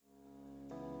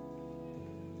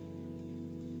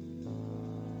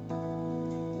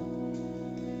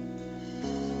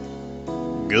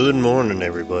Good morning,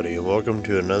 everybody, and welcome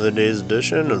to another day's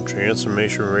edition of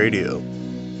Transformation Radio.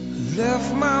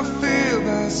 Left my fear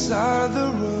by the side of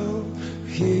the road.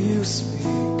 Hear you speak,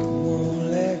 won't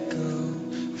let go.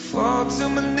 Fall to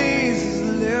my knees as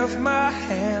I lift my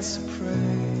hands to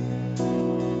pray.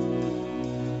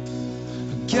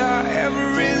 Got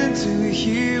every reason to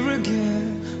hear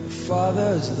again the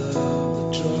Father's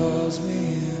love that draws me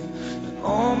in. And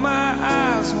all my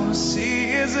eyes want to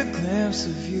see is a glimpse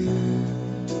of you.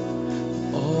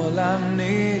 All I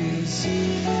need is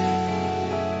you.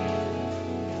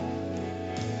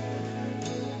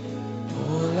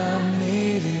 All I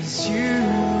need is you,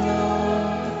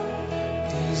 Lord,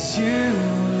 is you,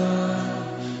 Lord.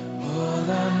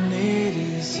 All I need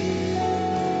is you.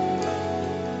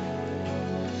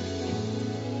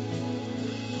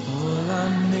 All I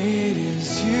need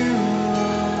is you,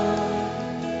 Lord,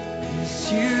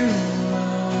 is you,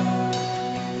 Lord.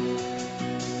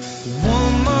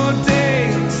 One more day,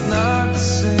 it's not the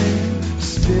same.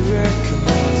 Spirit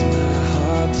calls my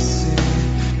heart to sing.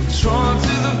 I'm drawn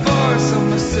to the voice of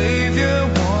my Savior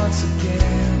once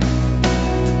again.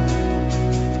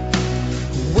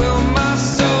 Will my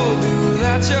soul be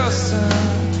without your Son?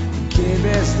 He gave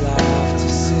his life to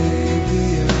save the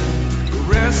earth.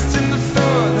 Rest in the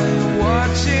thought that you're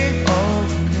watching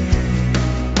over me.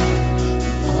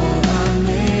 All I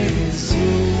need is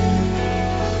you.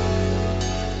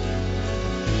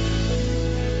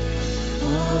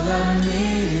 All I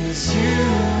need is you,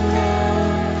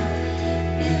 Lord,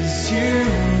 is you,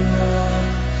 Lord.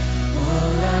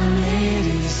 All I need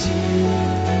is you.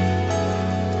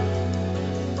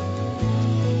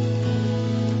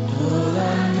 All I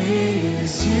need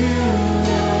is you,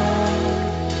 Lord,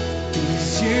 is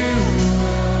you,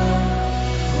 Lord.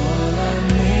 All I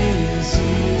need is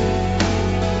you.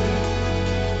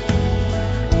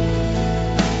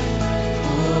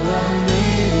 All I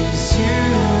need is you,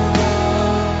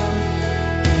 Lord,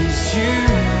 is you,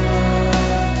 Lord.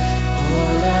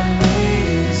 All I need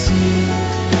is you.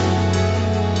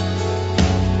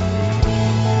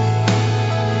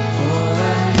 All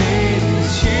I need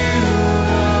is you,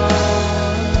 Lord.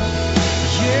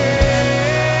 Yeah,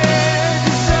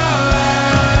 'cause all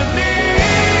I need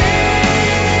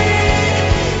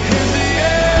is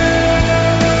you.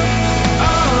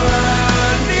 All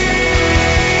I need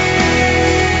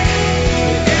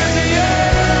is you.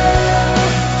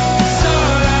 'Cause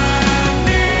all I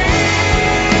need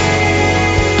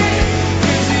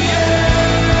is you.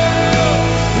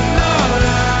 And all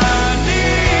I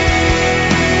need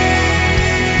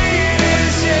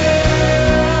is you.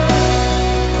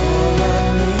 All I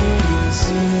need is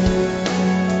you.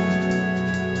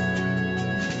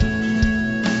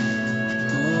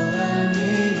 All I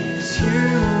need is you,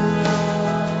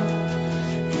 Lord,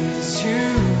 is you,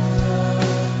 Lord.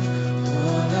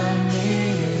 All I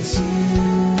need is you.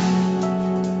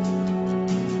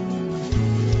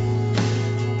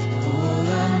 All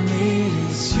I need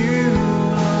is you,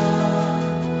 Lord,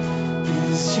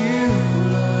 is you,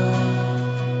 Lord.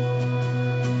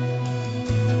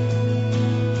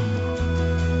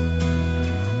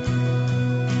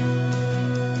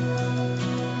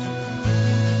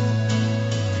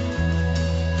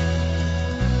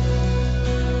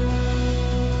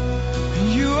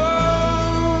 You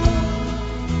are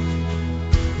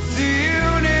the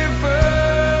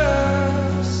universe.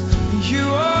 You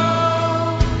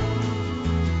are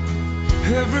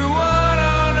everyone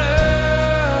on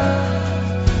earth.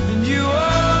 And you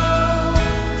are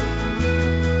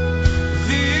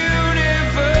the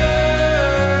universe.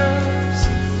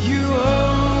 You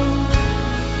are,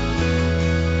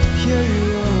 yeah,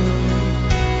 you are.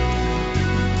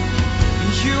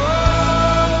 You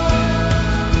are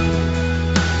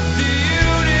the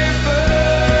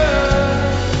universe,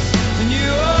 and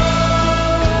you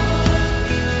are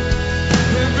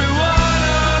everyone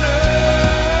on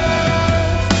earth.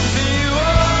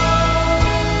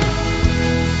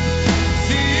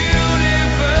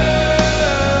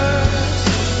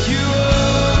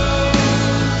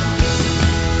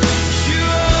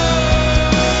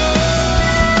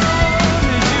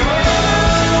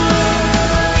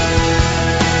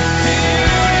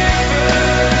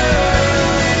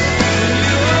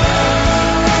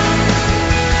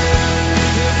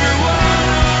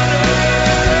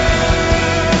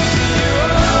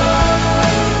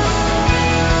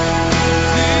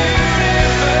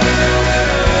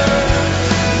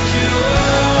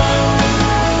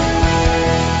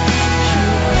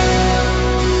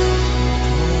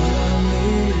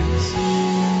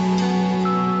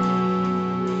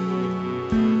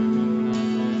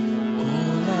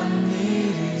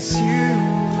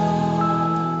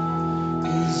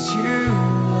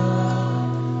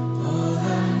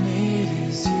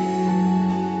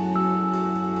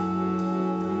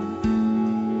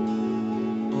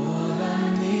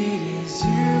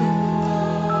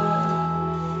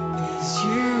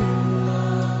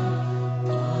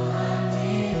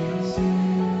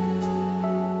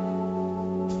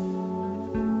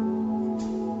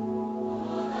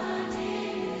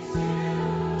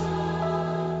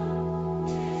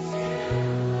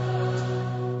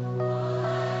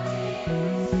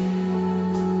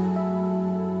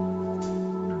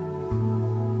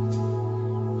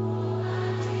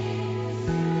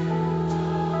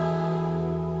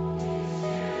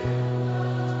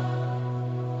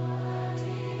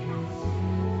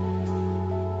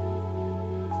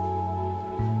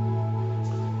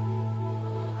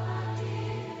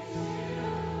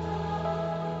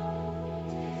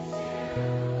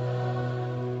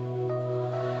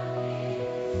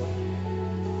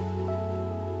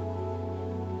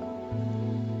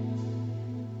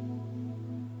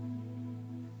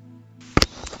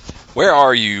 Where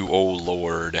are you, O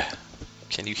Lord?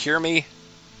 Can you hear me?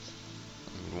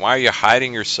 Why are you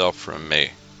hiding yourself from me?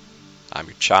 I'm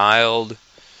your child,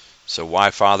 so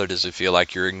why, Father, does it feel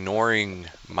like you're ignoring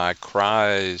my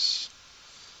cries?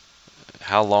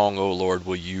 How long, O Lord,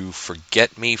 will you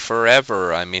forget me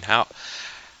forever? I mean,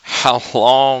 how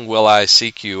long will I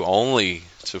seek you only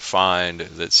to find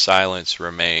that silence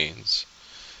remains?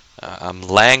 I'm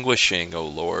languishing, O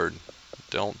Lord.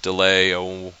 Don't delay,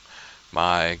 O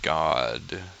my God.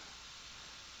 You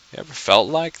ever felt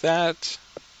like that?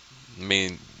 I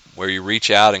mean, where you reach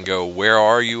out and go, where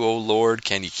are you, O Lord?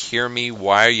 Can you hear me?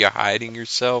 Why are you hiding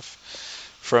yourself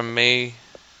from me?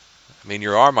 I mean,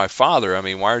 you are my Father. I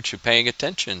mean, why aren't you paying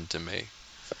attention to me?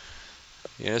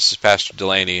 This is Pastor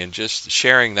Delaney, and just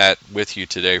sharing that with you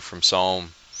today from Psalm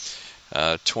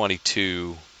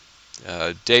 22.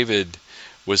 David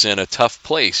was in a tough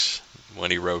place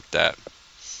when he wrote that,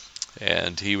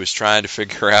 and he was trying to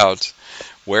figure out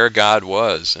where God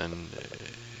was, and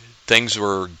things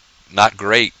were not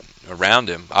great around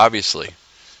him, obviously,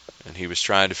 and he was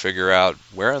trying to figure out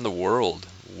where in the world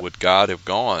would God have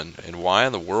gone, and why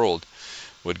in the world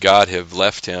would God have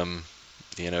left him,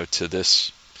 to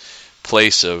this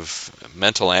place of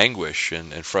mental anguish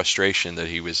and frustration that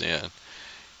he was in.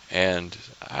 And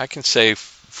I can say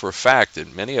for a fact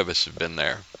that many of us have been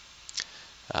there.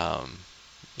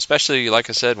 Especially, like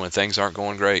I said, when things aren't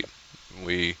going great.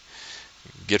 We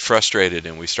get frustrated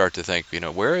and we start to think,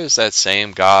 where is that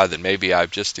same God that maybe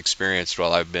I've just experienced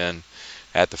while I've been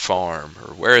at the farm?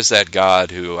 Or where is that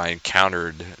God who I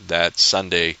encountered that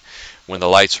Sunday when the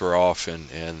lights were off and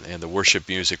the worship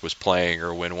music was playing,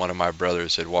 or when one of my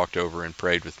brothers had walked over and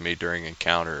prayed with me during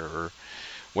encounter? Or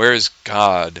where is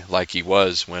God like he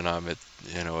was when I'm at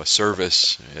a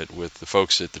service with the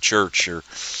folks at the church?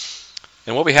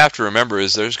 And what we have to remember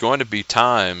is there's going to be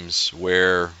times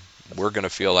where we're going to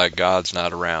feel like God's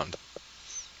not around.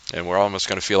 And we're almost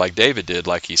going to feel like David did,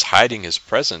 like he's hiding his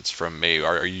presence from me.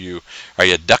 Are you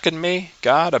ducking me,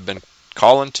 God? I've been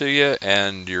calling to you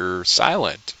and you're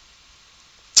silent.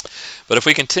 But if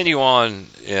we continue on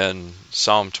in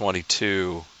Psalm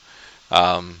 22,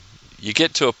 you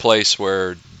get to a place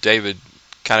where David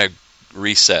kind of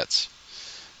resets.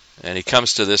 And he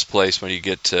comes to this place when you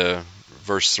get to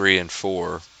verse 3 and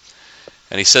 4.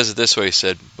 And he says it this way, he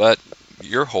said, "But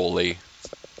you're holy,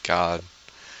 God.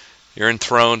 You're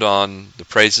enthroned on the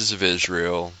praises of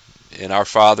Israel. And our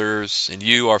fathers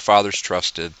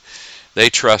trusted.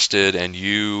 They trusted and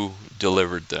you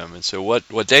delivered them." And so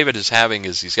what David is having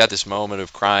is he's got this moment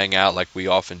of crying out like we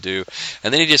often do.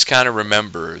 And then he just kind of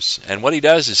remembers. And what he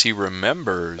does is he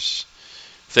remembers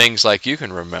things like you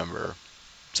can remember.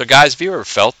 So guys, if you ever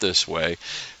felt this way,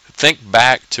 think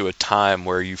back to a time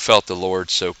where you felt the Lord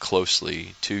so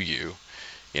closely to you.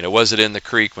 Was it in the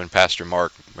creek when Pastor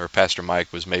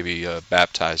Mike was maybe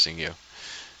baptizing you?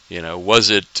 Was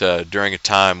it during a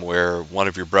time where one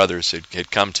of your brothers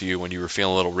had come to you when you were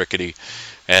feeling a little rickety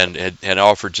and had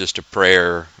offered just a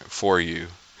prayer for you?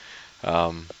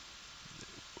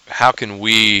 How can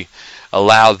we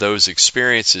allow those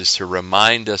experiences to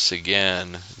remind us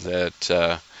again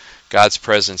that God's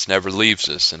presence never leaves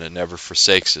us and it never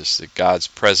forsakes us, that God's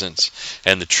presence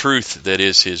and the truth that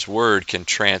is His Word can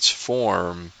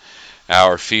transform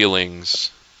our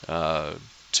feelings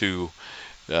to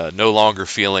no longer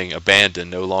feeling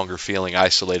abandoned, no longer feeling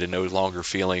isolated, no longer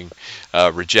feeling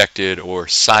rejected or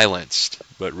silenced,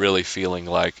 but really feeling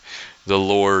like the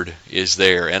Lord is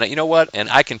there. And you know what? And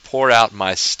I can pour out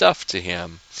my stuff to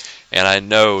Him, and I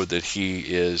know that He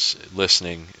is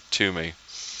listening to me.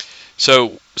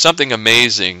 So something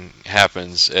amazing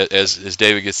happens as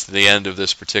David gets to the end of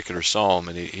this particular psalm,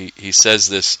 and he says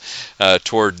this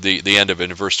toward the end of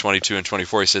it in verse 22 and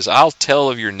 24. He says, "I'll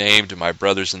tell of your name to my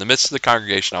brothers. In the midst of the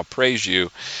congregation, I'll praise you,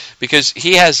 because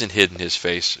he hasn't hidden his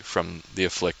face from the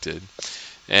afflicted.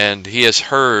 And he has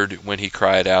heard when he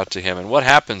cried out to him." And what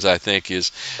happens, I think,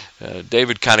 is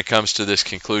David kind of comes to this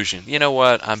conclusion. You know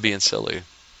what? I'm being silly.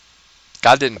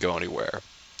 God didn't go anywhere.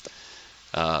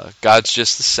 God's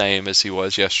just the same as he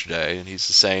was yesterday, and he's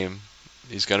the same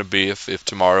he's going to be if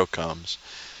tomorrow comes.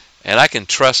 And I can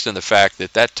trust in the fact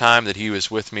that time that he was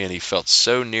with me and he felt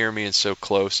so near me and so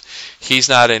close, he's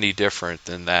not any different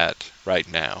than that right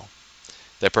now.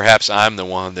 That perhaps I'm the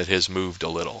one that has moved a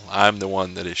little. I'm the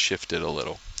one that has shifted a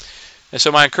little. And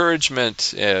so my encouragement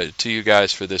to you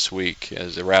guys for this week,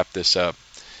 as I wrap this up,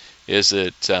 is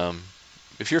that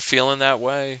if you're feeling that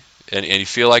way, and you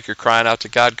feel like you're crying out to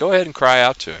God, go ahead and cry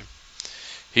out to Him.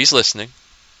 He's listening.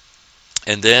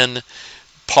 And then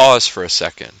pause for a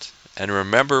second and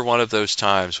remember one of those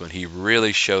times when He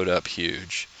really showed up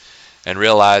huge, and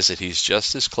realize that He's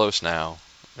just as close now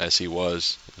as he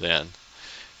was then.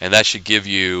 And that should give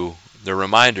you the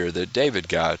reminder that David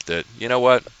got, that, you know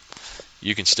what,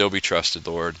 you can still be trusted,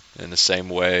 Lord, in the same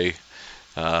way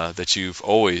that you've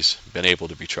always been able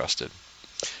to be trusted.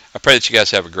 I pray that you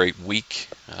guys have a great week.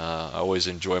 I always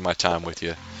enjoy my time with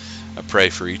you. I pray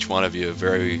for each one of you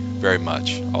very, very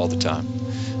much, all the time.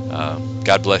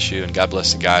 God bless you, and God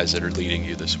bless the guys that are leading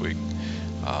you this week.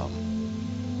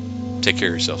 Take care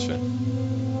of yourselves, Finn.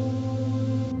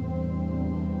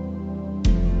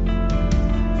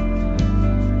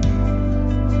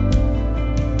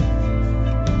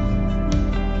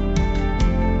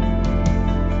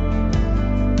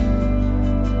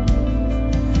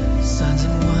 Signs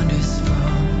and wonders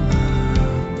from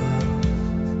above.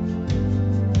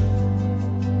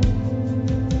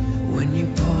 When you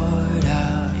poured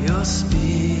out your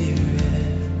spirit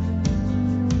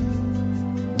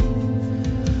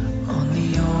on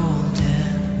the old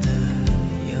and the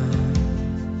young,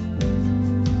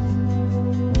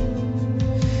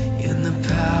 in the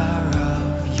power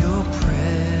of your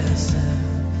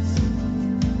presence,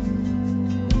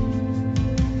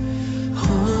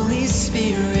 Holy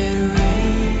Spirit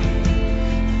rain,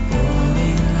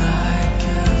 falling like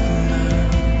a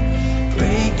flood,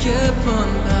 break upon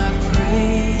my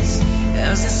praise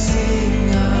as I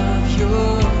sing of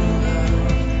your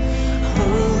love.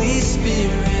 Holy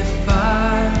Spirit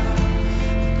fire,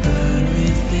 burn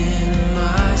within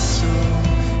my soul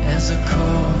as I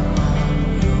call on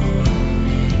your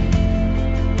name,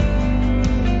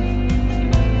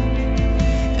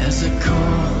 as I call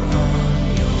on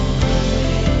your name.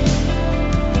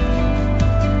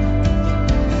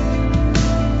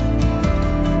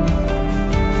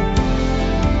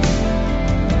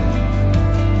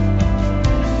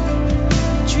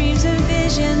 Dreams and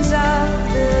visions of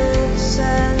the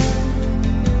sun,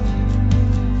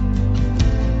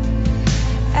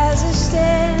 as I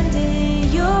stand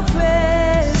in your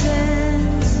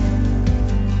presence,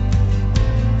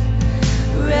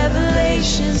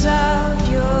 revelations of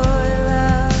your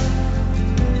love,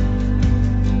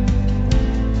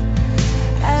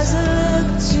 as I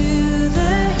look to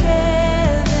the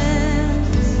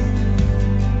heavens.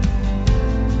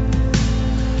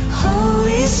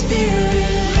 Holy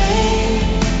Spirit rain,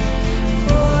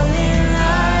 falling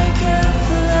like a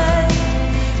flood,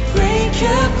 break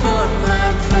upon my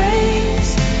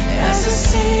praise as I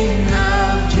sing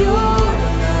of your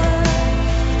love.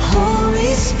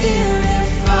 Holy Spirit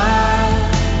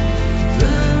fire,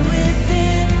 burn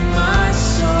within my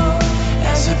soul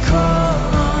as I call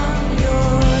on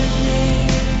your name,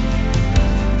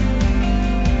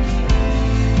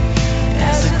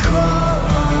 as I call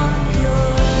on your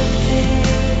name.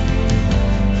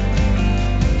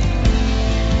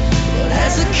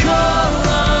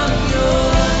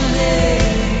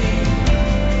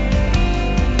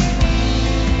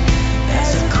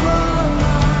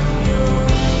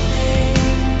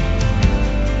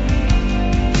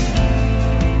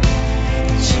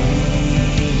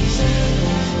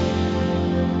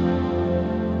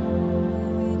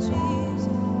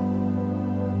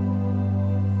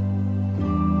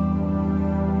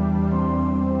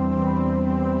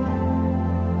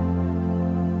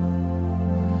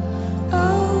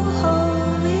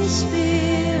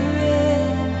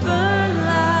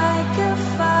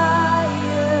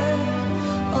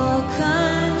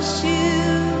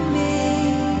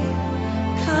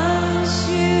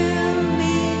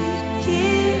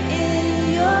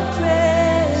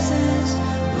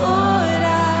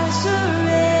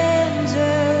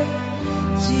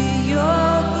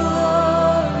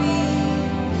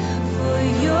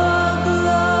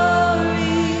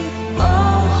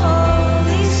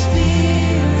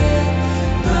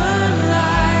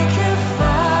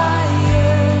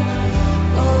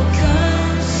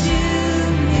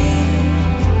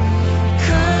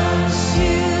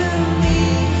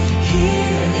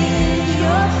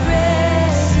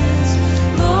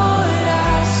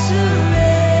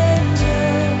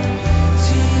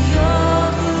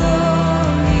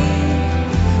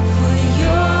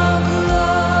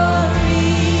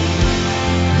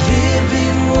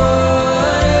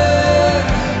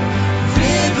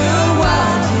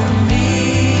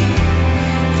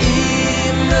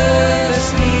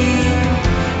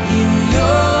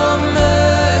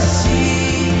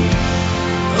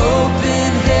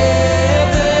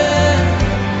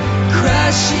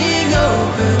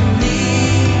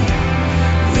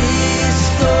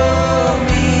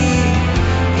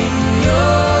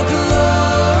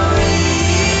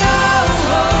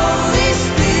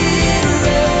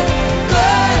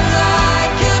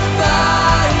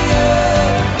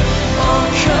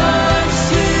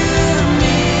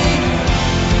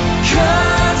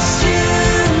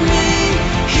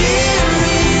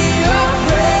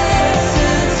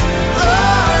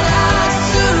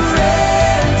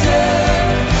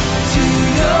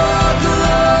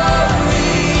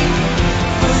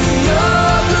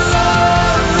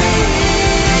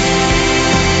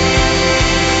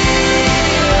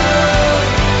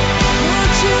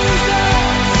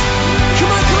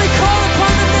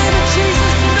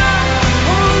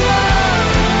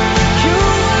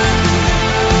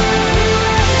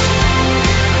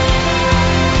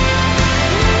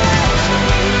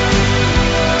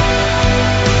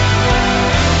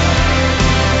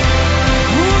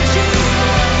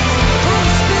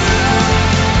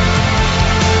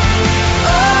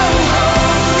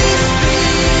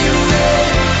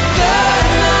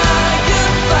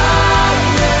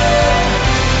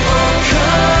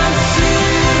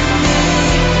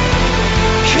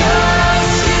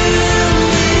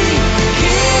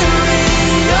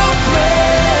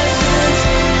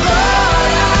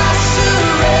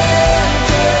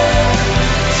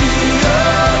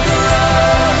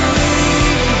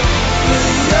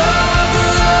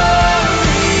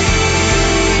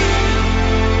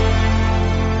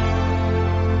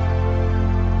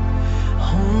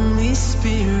 Holy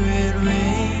Spirit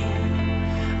rain,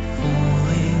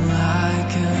 falling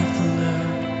like a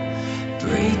flood,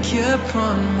 break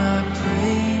upon my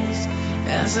praise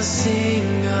as I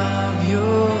sing of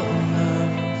your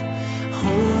love.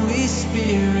 Holy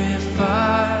Spirit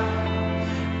fire,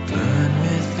 burn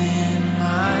within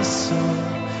my soul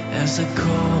as I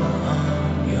call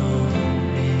on your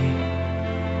name.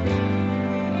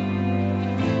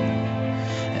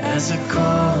 As I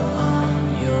call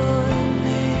on your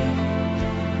name.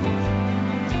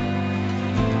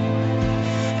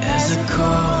 As I call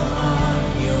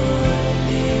on your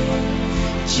name.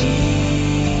 Jesus.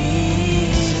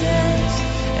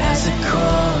 As I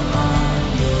call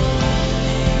on your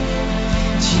name.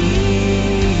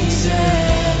 Jesus.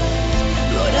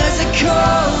 Lord, as I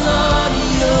call on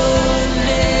your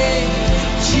name,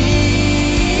 Jesus,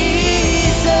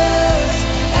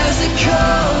 as I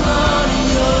call on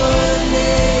your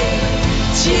name,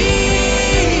 Jesus,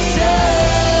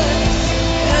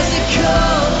 as I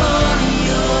call on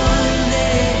your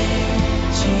name,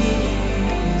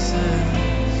 Jesus,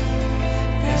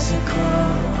 as I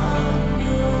call on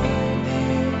your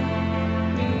name,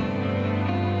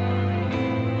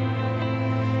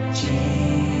 Jesus.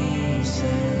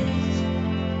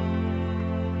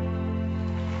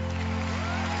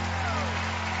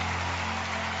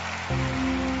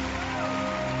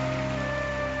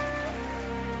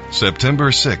 September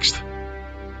 6th.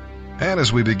 And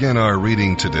as we begin our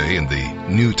reading today in the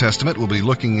New Testament, we'll be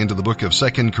looking into the book of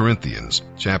 2 Corinthians,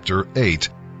 chapter 8,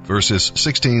 verses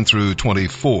 16 through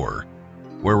 24,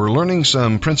 where we're learning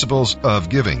some principles of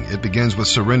giving. It begins with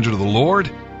surrender to the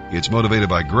Lord, it's motivated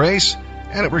by grace,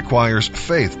 and it requires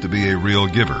faith to be a real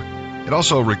giver. It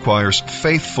also requires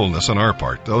faithfulness on our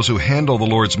part. Those who handle the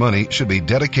Lord's money should be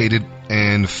dedicated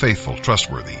and faithful,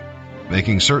 trustworthy,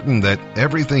 making certain that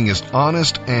everything is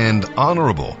honest and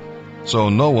honorable, so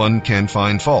no one can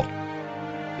find fault.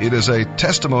 It is a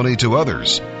testimony to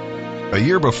others. A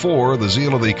year before, the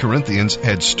zeal of the Corinthians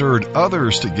had stirred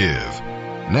others to give.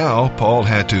 Now, Paul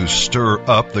had to stir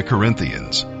up the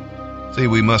Corinthians. See,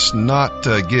 we must not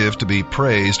give to be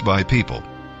praised by people,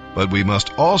 but we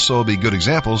must also be good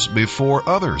examples before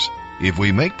others. If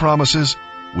we make promises,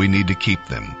 we need to keep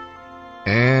them.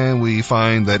 And we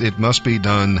find that it must be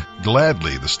done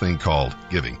gladly, this thing called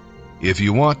giving. If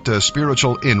you want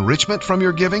spiritual enrichment from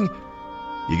your giving,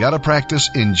 you got to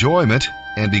practice enjoyment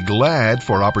and be glad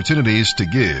for opportunities to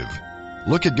give.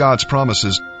 Look at God's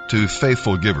promises to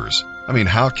faithful givers. I mean,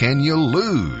 how can you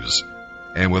lose?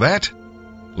 And with that,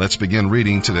 let's begin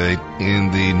reading today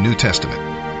in the New Testament.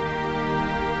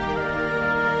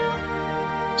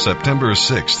 September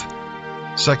 6th,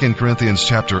 2 Corinthians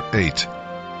chapter 8.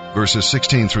 Verses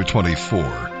 16 through 24.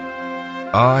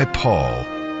 I, Paul,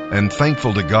 am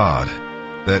thankful to God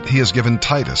that he has given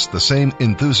Titus the same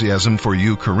enthusiasm for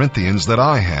you Corinthians that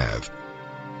I have.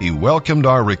 He welcomed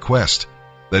our request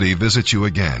that he visit you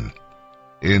again.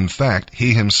 In fact,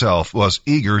 he himself was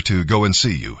eager to go and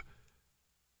see you.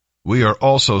 We are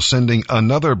also sending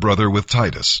another brother with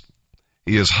Titus.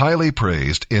 He is highly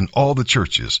praised in all the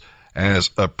churches as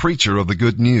a preacher of the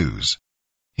good news.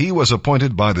 He was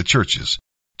appointed by the churches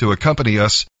to accompany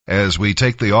us as we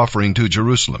take the offering to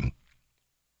Jerusalem,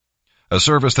 a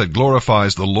service that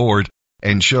glorifies the Lord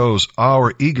and shows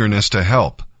our eagerness to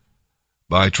help.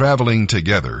 By traveling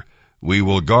together, we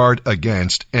will guard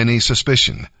against any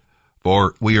suspicion,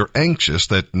 for we are anxious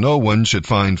that no one should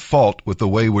find fault with the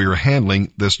way we are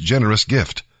handling this generous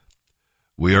gift.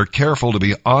 We are careful to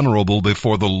be honorable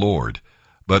before the Lord,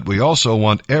 but we also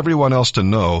want everyone else to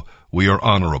know we are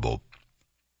honorable.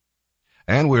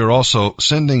 And we are also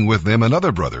sending with them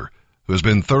another brother who has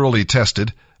been thoroughly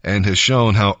tested and has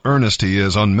shown how earnest he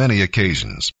is on many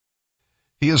occasions.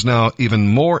 He is now even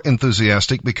more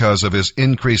enthusiastic because of his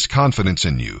increased confidence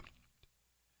in you.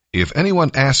 If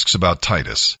anyone asks about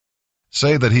Titus,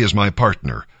 say that he is my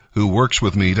partner who works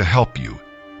with me to help you.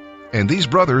 And these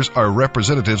brothers are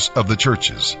representatives of the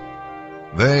churches.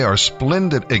 They are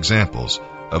splendid examples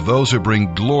of those who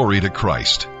bring glory to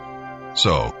Christ.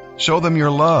 So, show them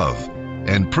your love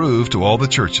and prove to all the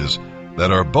churches that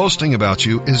our boasting about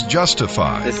you is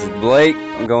justified. This is Blake.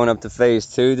 I'm going up to phase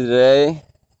 2 today.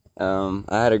 I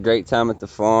had a great time at the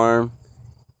farm.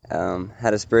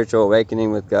 Had a spiritual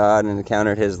awakening with God and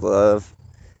encountered his love.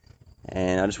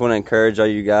 And I just want to encourage all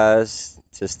you guys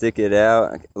to stick it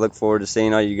out. I look forward to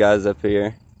seeing all you guys up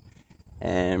here.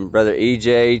 And Brother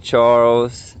EJ,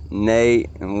 Charles, Nate,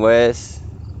 and Wes,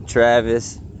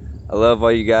 Travis, I love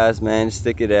all you guys, man. Just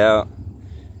stick it out.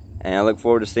 And I look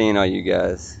forward to seeing all you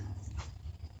guys.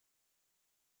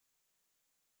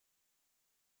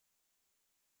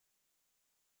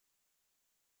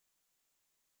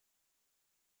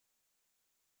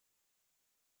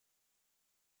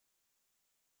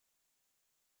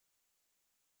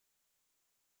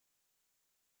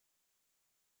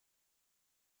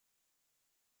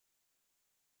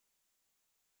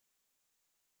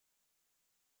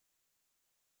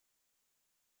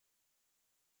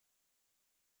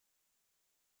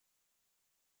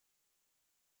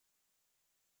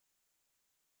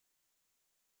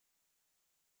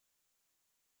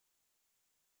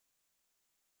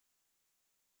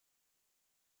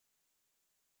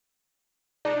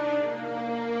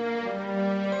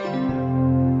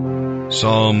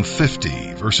 Psalm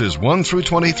 50, verses 1 through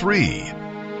 23.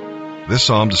 This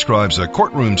psalm describes a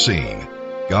courtroom scene.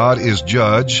 God is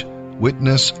judge,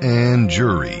 witness, and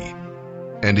jury.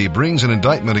 And he brings an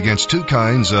indictment against two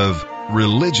kinds of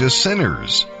religious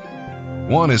sinners.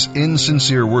 One is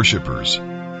insincere worshipers.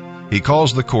 He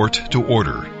calls the court to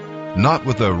order, not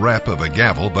with the rap of a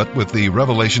gavel, but with the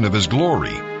revelation of his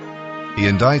glory. He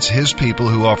indicts his people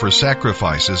who offer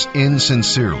sacrifices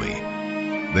insincerely.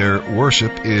 Their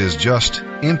worship is just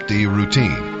empty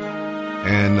routine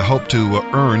and hope to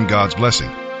earn God's blessing.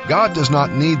 God does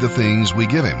not need the things we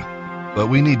give him, but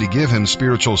we need to give him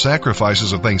spiritual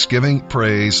sacrifices of thanksgiving,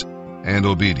 praise, and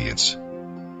obedience.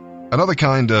 Another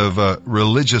kind of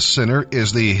religious sinner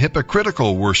is the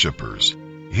hypocritical worshipers.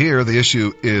 Here the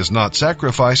issue is not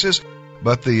sacrifices,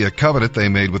 but the covenant they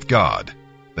made with God.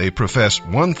 They profess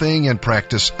one thing and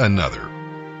practice another.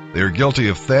 They are guilty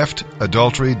of theft,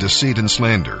 adultery, deceit, and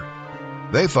slander.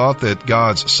 They thought that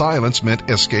God's silence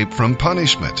meant escape from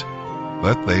punishment,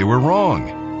 but they were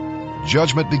wrong.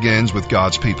 Judgment begins with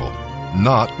God's people,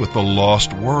 not with the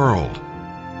lost world.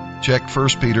 Check 1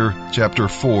 Peter chapter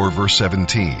 4, verse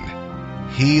 17.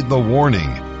 Heed the warning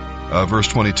of verse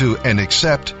 22 and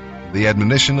accept the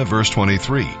admonition of verse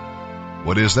 23.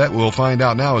 What is that? We'll find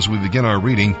out now as we begin our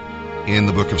reading in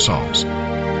the book of Psalms.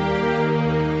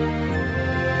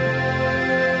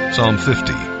 Psalm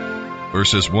 50,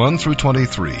 verses 1 through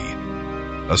 23,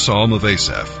 a psalm of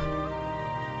Asaph.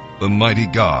 The mighty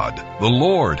God, the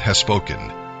Lord, has spoken.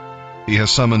 He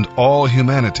has summoned all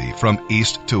humanity from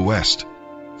east to west.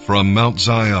 From Mount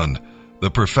Zion, the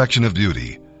perfection of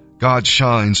beauty, God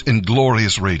shines in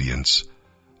glorious radiance.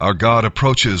 Our God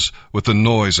approaches with the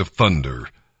noise of thunder.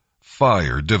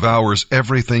 Fire devours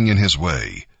everything in his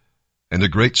way, and a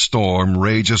great storm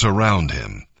rages around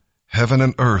him. Heaven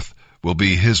and earth will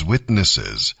be his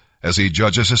witnesses as he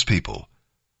judges his people.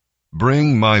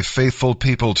 Bring my faithful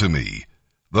people to me,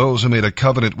 those who made a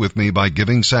covenant with me by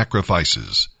giving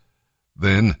sacrifices.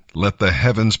 Then let the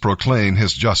heavens proclaim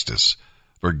his justice,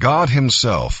 for God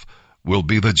himself will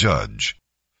be the judge.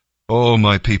 O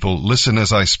my people, listen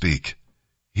as I speak.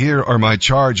 Here are my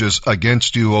charges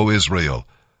against you, O Israel.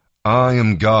 I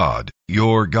am God,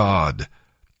 your God.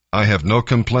 I have no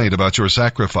complaint about your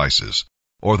sacrifices,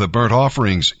 or the burnt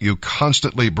offerings you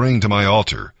constantly bring to my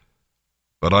altar.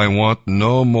 But I want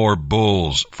no more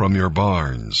bulls from your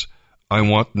barns. I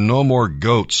want no more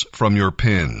goats from your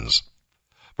pens.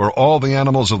 For all the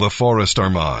animals of the forest are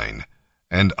mine,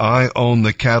 and I own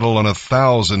the cattle on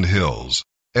 1,000 hills.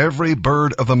 Every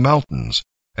bird of the mountains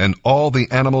and all the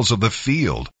animals of the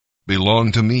field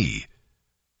belong to me.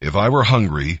 If I were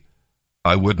hungry,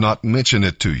 I would not mention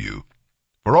it to you,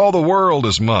 for all the world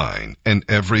is mine and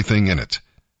everything in it.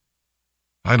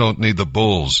 I don't need the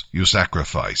bulls you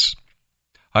sacrifice.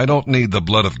 I don't need the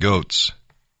blood of goats.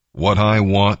 What I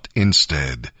want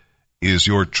instead is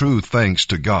your true thanks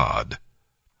to God.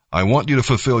 I want you to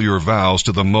fulfill your vows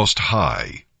to the Most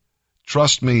High.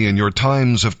 Trust me in your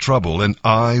times of trouble, and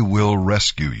I will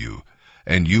rescue you,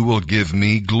 and you will give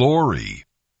me glory.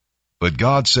 But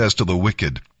God says to the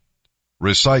wicked,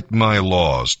 recite my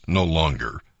laws no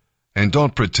longer, and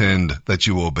don't pretend that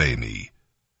you obey me.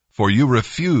 For you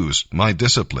refuse my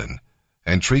discipline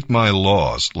and treat my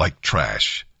laws like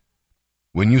trash.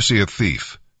 When you see a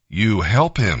thief, you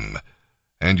help him,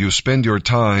 and you spend your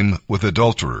time with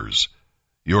adulterers.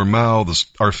 Your mouths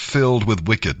are filled with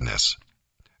wickedness,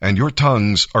 and your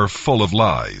tongues are full of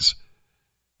lies.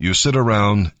 You sit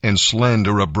around and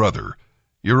slander a brother,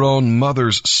 your own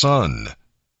mother's son.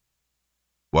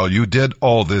 While you did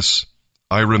all this,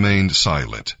 I remained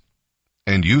silent,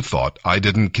 and you thought I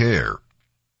didn't care.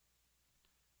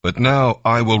 But now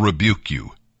I will rebuke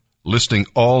you, listing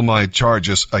all my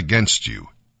charges against you.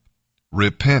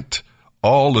 Repent,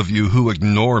 all of you who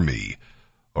ignore me,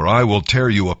 or I will tear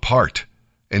you apart,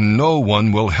 and no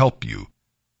one will help you.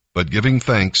 But giving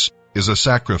thanks is a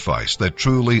sacrifice that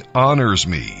truly honors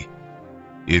me.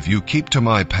 If you keep to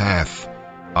my path,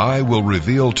 I will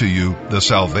reveal to you the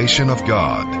salvation of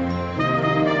God.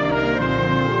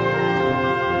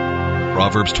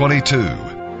 Proverbs 22,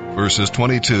 verses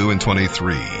 22 and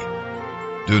 23.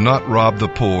 Do not rob the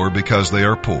poor because they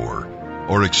are poor,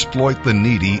 or exploit the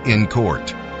needy in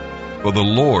court. For the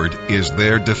Lord is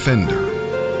their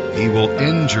defender. He will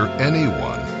injure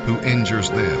anyone who injures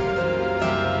them.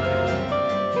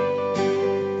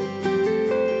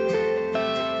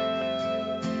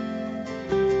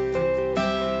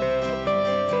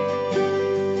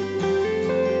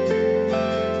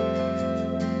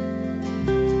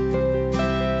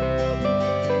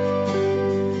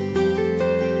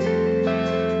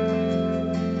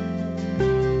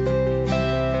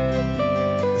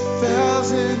 Felt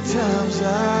as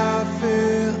I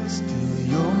fail, still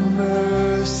your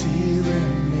mercy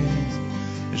remains.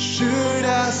 And should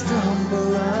I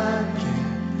stumble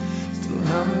again, still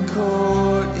I'm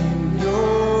caught in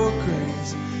your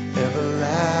grace.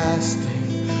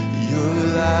 Everlasting, your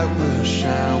light will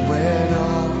shine when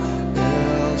all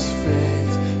else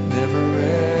fades. Never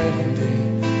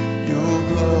ending, your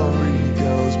glory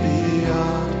goes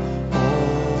beyond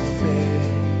all faith.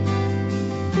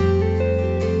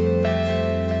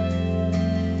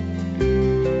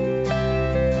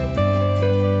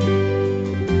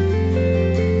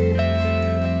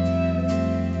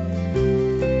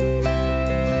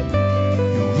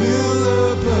 Your will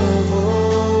above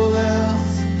all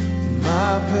else,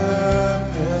 my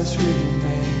purpose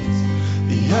remains.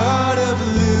 The art of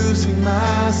losing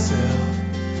myself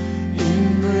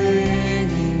in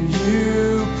bringing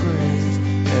you praise.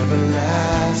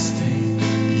 Everlasting,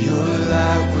 your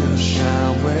light will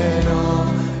shine when all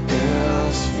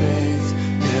else fades.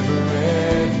 Never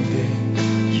ending,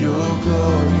 your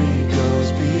glory goes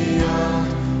beyond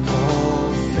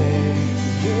all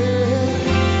faith. Yeah.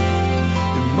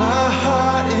 In my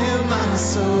heart, in my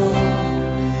soul,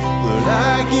 Lord,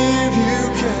 I give you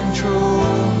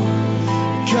control.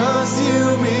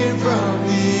 Consume me from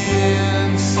the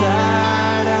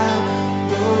inside out,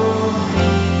 Lord.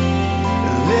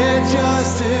 Let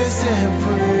justice and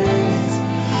praise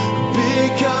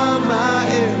become my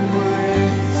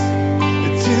embrace.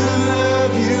 To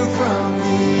love you from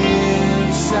the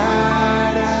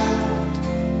inside out.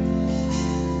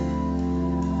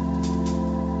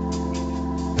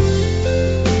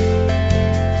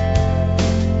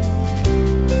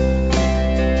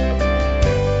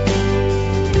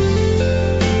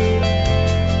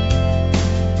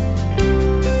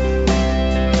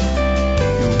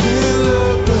 Your will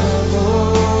above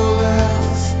all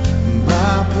else,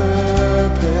 my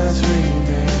purpose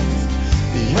remains.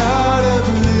 The art of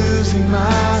losing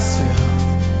myself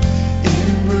in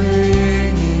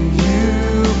bringing you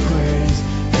praise.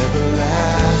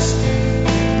 Everlasting,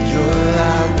 your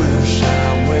light will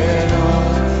shine when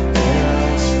all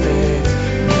else fades.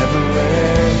 Never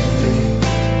ending,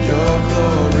 your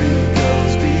glory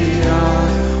goes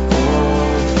beyond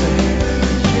all faith.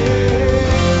 Yeah.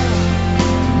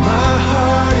 My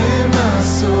heart and my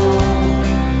soul,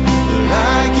 Lord,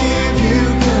 I give you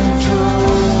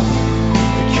control.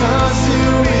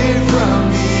 Consume me from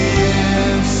the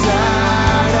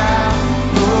inside out,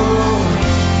 Lord.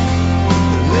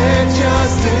 Let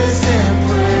justice and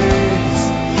praise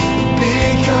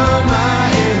become my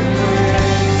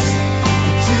embrace.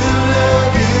 To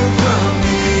love you from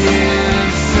the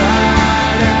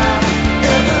inside out.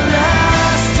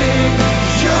 Everlasting,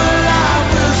 your light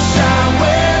will shine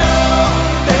when all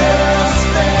else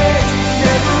fades.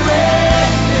 Never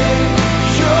ending,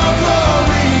 your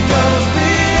glory goes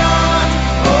beyond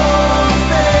all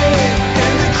faith.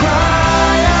 And the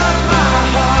cry of my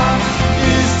heart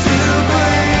is to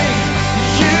bring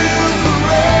you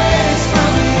praise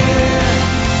from the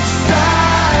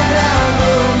inside out.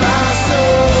 Lord, my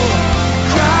soul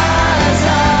cries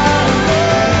out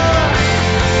loud.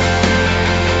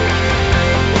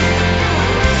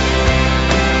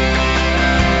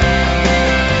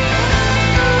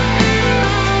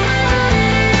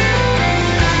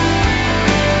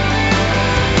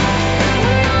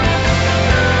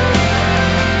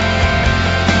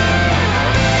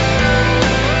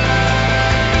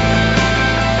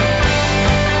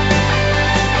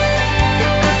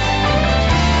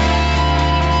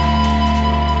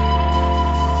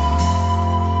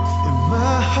 In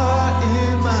my heart,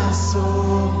 in my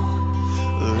soul,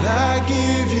 Lord, I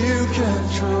give you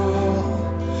control.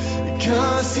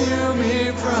 Consume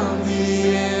me from the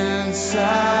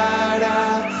inside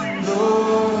out,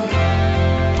 Lord.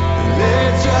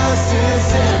 Let justice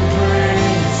and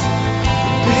praise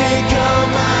become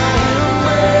my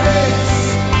embrace.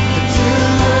 To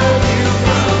love you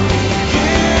from the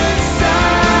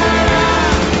inside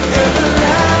out.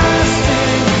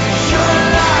 Everlasting, your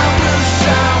light will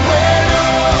shine when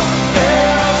all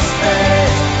else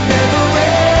fades. Never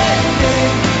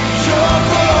ending, your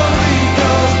glory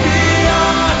goes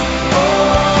beyond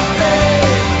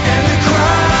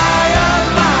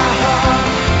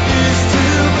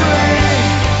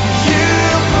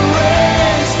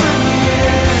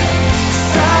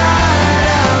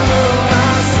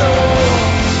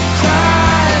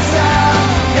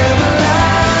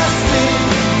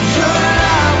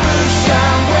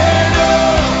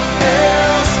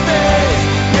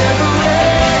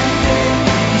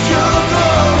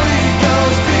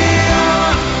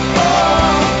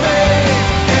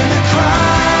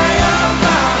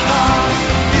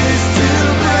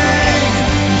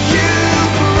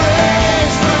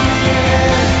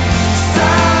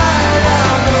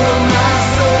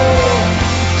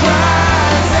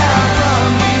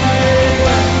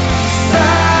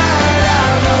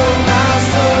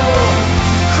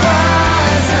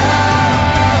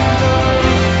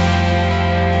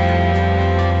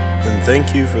and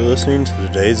thank you for listening to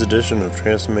today's edition of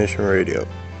Transformation Radio.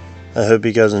 I hope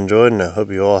you guys enjoyed, and I hope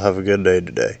you all have a good day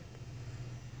today.